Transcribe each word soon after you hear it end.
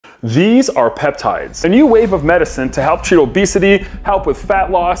These are peptides, a new wave of medicine to help treat obesity, help with fat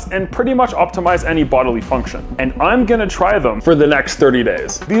loss, and pretty much optimize any bodily function. And I'm gonna try them for the next 30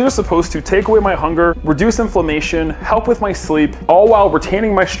 days. These are supposed to take away my hunger, reduce inflammation, help with my sleep, all while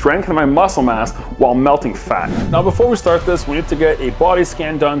retaining my strength and my muscle mass while melting fat. Now before we start this, we need to get a body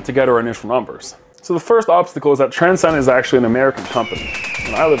scan done to get our initial numbers. So the first obstacle is that Transcend is actually an American company,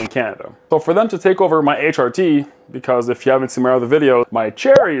 and I live in Canada. So for them to take over my HRT, because if you haven't seen my other video, my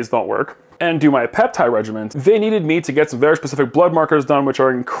cherries don't work, and do my peptide regimen, they needed me to get some very specific blood markers done, which are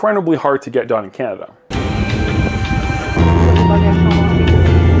incredibly hard to get done in Canada.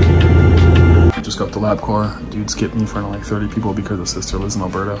 I just got the LabCorp. Dude skipped me in front of like 30 people because his sister lives in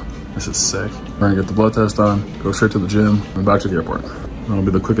Alberta. This is sick. We're gonna get the blood test done, go straight to the gym, and back to the airport. That'll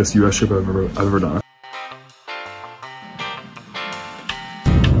be the quickest US trip I've ever done.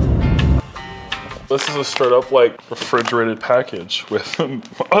 This is a straight up like refrigerated package with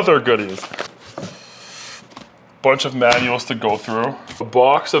other goodies. Bunch of manuals to go through, a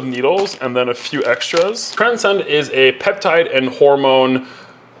box of needles, and then a few extras. Transcend is a peptide and hormone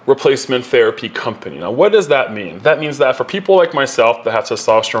replacement therapy company. Now, what does that mean? That means that for people like myself that have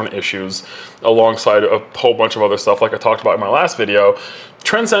testosterone issues alongside a whole bunch of other stuff like I talked about in my last video,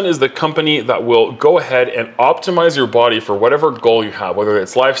 Transcend is the company that will go ahead and optimize your body for whatever goal you have, whether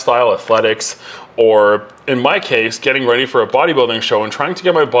it's lifestyle, athletics, or in my case, getting ready for a bodybuilding show and trying to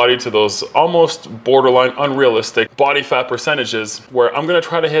get my body to those almost borderline unrealistic body fat percentages where I'm gonna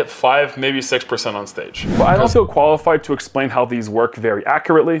try to hit 5, maybe 6% on stage. But I don't feel qualified to explain how these work very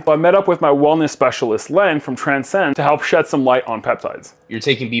accurately. So I met up with my wellness specialist, Len from Transcend, to help shed some light on peptides. You're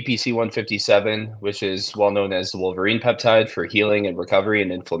taking BPC 157, which is well known as the Wolverine peptide for healing and recovery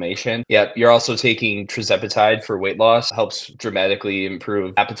and inflammation. Yep, you're also taking Tirzepatide for weight loss, helps dramatically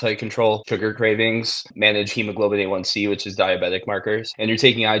improve appetite control, sugar cravings, manage hemoglobin A1C, which is diabetic markers. And you're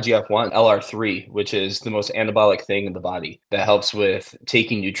taking IGF-1, LR3, which is the most anabolic thing in the body that helps with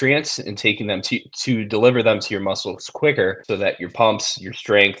taking nutrients and taking them to deliver them to your muscles quicker so that your pumps, your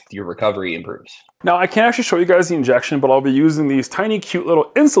strength, your recovery improves. Now I can't actually show you guys the injection, but I'll be using these tiny cute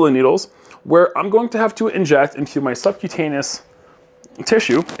little insulin needles where I'm going to have to inject into my subcutaneous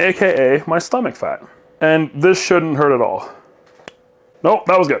tissue, AKA my stomach fat. And this shouldn't hurt at all. Nope,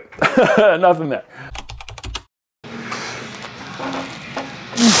 that was good. Nothing there.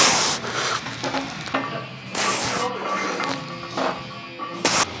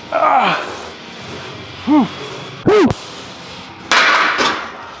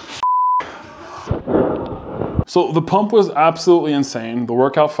 So the pump was absolutely insane. The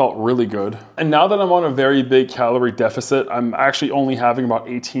workout felt really good. And now that I'm on a very big calorie deficit, I'm actually only having about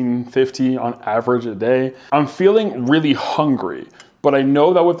 1850 on average a day. I'm feeling really hungry, but I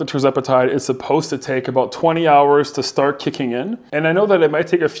know that with the Tirzepatide, it's supposed to take about 20 hours to start kicking in. And I know that it might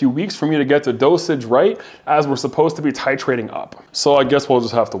take a few weeks for me to get the dosage right, as we're supposed to be titrating up. So I guess we'll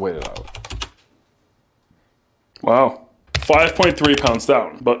just have to wait it out. Wow. 5.3 pounds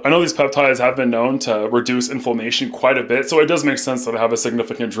down, but I know these peptides have been known to reduce inflammation quite a bit, so it does make sense that I have a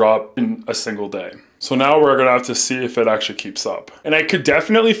significant drop in a single day. So now we're gonna have to see if it actually keeps up. And I could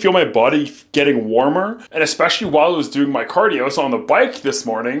definitely feel my body getting warmer, and especially while I was doing my cardio. So on the bike this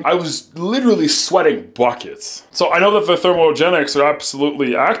morning, I was literally sweating buckets. So I know that the thermogenics are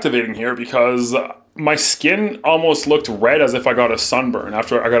absolutely activating here because my skin almost looked red as if I got a sunburn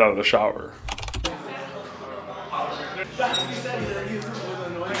after I got out of the shower.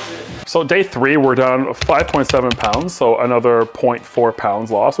 So day 3, we're down 5.7 pounds, so another 0.4 pounds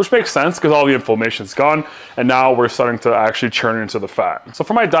lost, which makes sense because all the inflammation's gone, and now we're starting to actually churn into the fat. So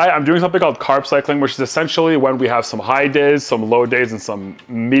for my diet, I'm doing something called carb cycling, which is essentially when we have some high days, some low days, and some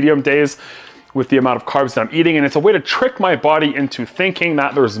medium days with the amount of carbs that I'm eating, and it's a way to trick my body into thinking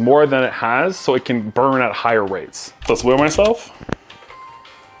that there's more than it has so it can burn at higher rates. Let's weigh myself.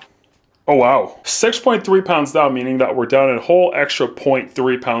 Oh wow, 6.3 pounds down, meaning that we're down a whole extra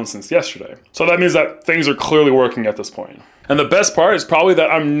 0.3 pounds since yesterday. So that means that things are clearly working at this point. And the best part is probably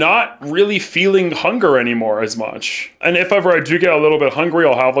that I'm not really feeling hunger anymore as much. And if ever I do get a little bit hungry,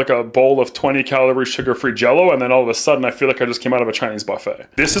 I'll have like a bowl of 20 calorie sugar-free Jello, and then all of a sudden I feel like I just came out of a Chinese buffet.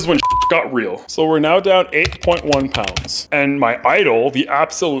 This is when got real. So we're now down 8.1 pounds. And my idol, the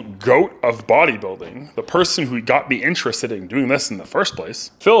absolute goat of bodybuilding, the person who got me interested in doing this in the first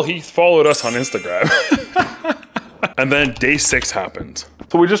place, Phil, he followed us on Instagram. And then day 6 happened.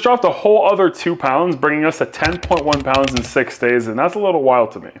 So we just dropped a whole other 2 pounds, bringing us to 10.1 pounds in 6 days, and that's a little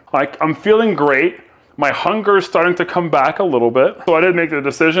wild to me. Like, I'm feeling great. My hunger is starting to come back a little bit. So I did make the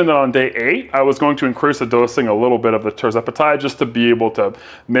decision that on day 8, I was going to increase the dosing a little bit of the Tirzepatide just to be able to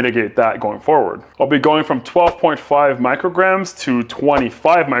mitigate that going forward. I'll be going from 12.5 micrograms to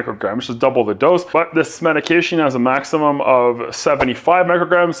 25 micrograms, which is double the dose, but this medication has a maximum of 75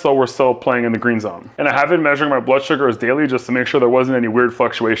 micrograms, so we're still playing in the green zone. And I have been measuring my blood sugars daily just to make sure there wasn't any weird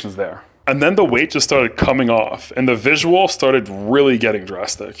fluctuations there. And then the weight just started coming off and the visual started really getting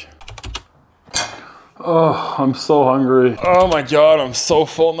drastic. Oh, I'm so hungry. Oh my God, I'm so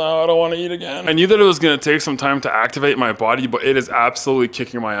full now. I don't want to eat again. I knew that it was going to take some time to activate my body, but it is absolutely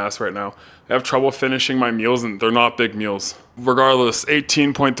kicking my ass right now. I have trouble finishing my meals and they're not big meals. Regardless,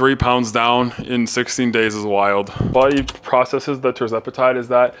 18.3 pounds down in 16 days is wild. Body processes the Tirzepatide is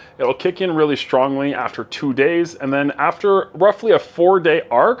that it'll kick in really strongly after 2 days, and then after roughly a 4-day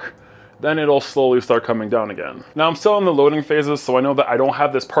arc, then it'll slowly start coming down again. Now I'm still in the loading phases, so I know that I don't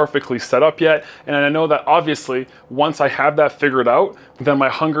have this perfectly set up yet, and I know that obviously once I have that figured out, then my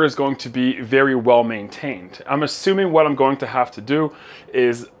hunger is going to be very well maintained. I'm assuming what I'm going to have to do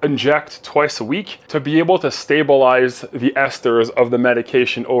is inject twice a week to be able to stabilize the esters of the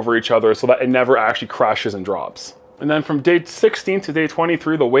medication over each other so that it never actually crashes and drops. And then from day 16 to day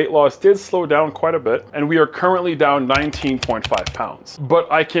 23, the weight loss did slow down quite a bit, and we are currently down 19.5 pounds.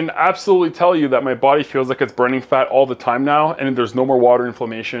 But I can absolutely tell you that my body feels like it's burning fat all the time now, and there's no more water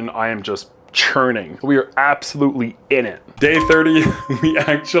inflammation. I am just churning. We are absolutely in it. Day 30, we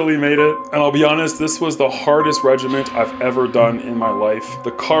actually made it. And I'll be honest, this was the hardest regimen I've ever done in my life.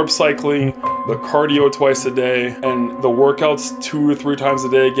 The carb cycling, the cardio twice a day, and the workouts 2 or 3 times a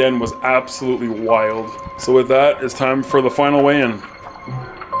day again was absolutely wild. So with that, it's time for the final weigh-in.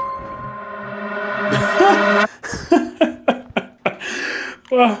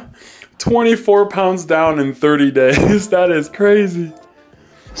 24 pounds down in 30 days. That is crazy.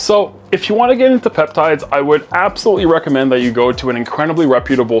 So if you want to get into peptides, I would absolutely recommend that you go to an incredibly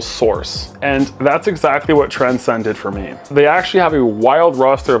reputable source. And that's exactly what Transcend did for me. They actually have a wild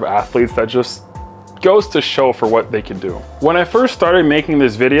roster of athletes that just goes to show for what they can do. When I first started making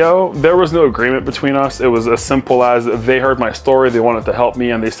this video, there was no agreement between us. It was as simple as they heard my story, they wanted to help me,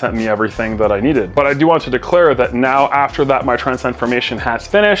 and they sent me everything that I needed. But I do want to declare that now, after that my transformation has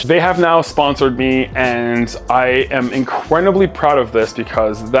finished, they have now sponsored me, and I am incredibly proud of this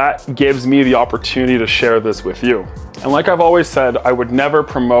because that gives me the opportunity to share this with you. And like I've always said, I would never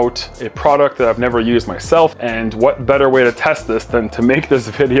promote a product that I've never used myself, and what better way to test this than to make this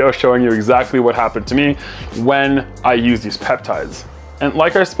video showing you exactly what happened to me when I use these peptides. And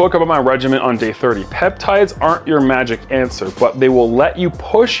like I spoke about my regimen on day 30, peptides aren't your magic answer, but they will let you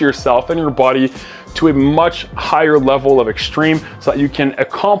push yourself and your body to a much higher level of extreme so that you can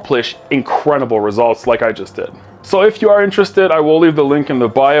accomplish incredible results like I just did. So if you are interested, I will leave the link in the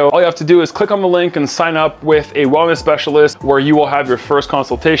bio. All you have to do is click on the link and sign up with a wellness specialist where you will have your first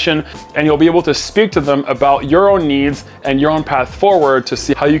consultation, and you'll be able to speak to them about your own needs and your own path forward to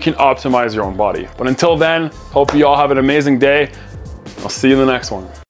see how you can optimize your own body. But until then, hope you all have an amazing day. I'll see you in the next one.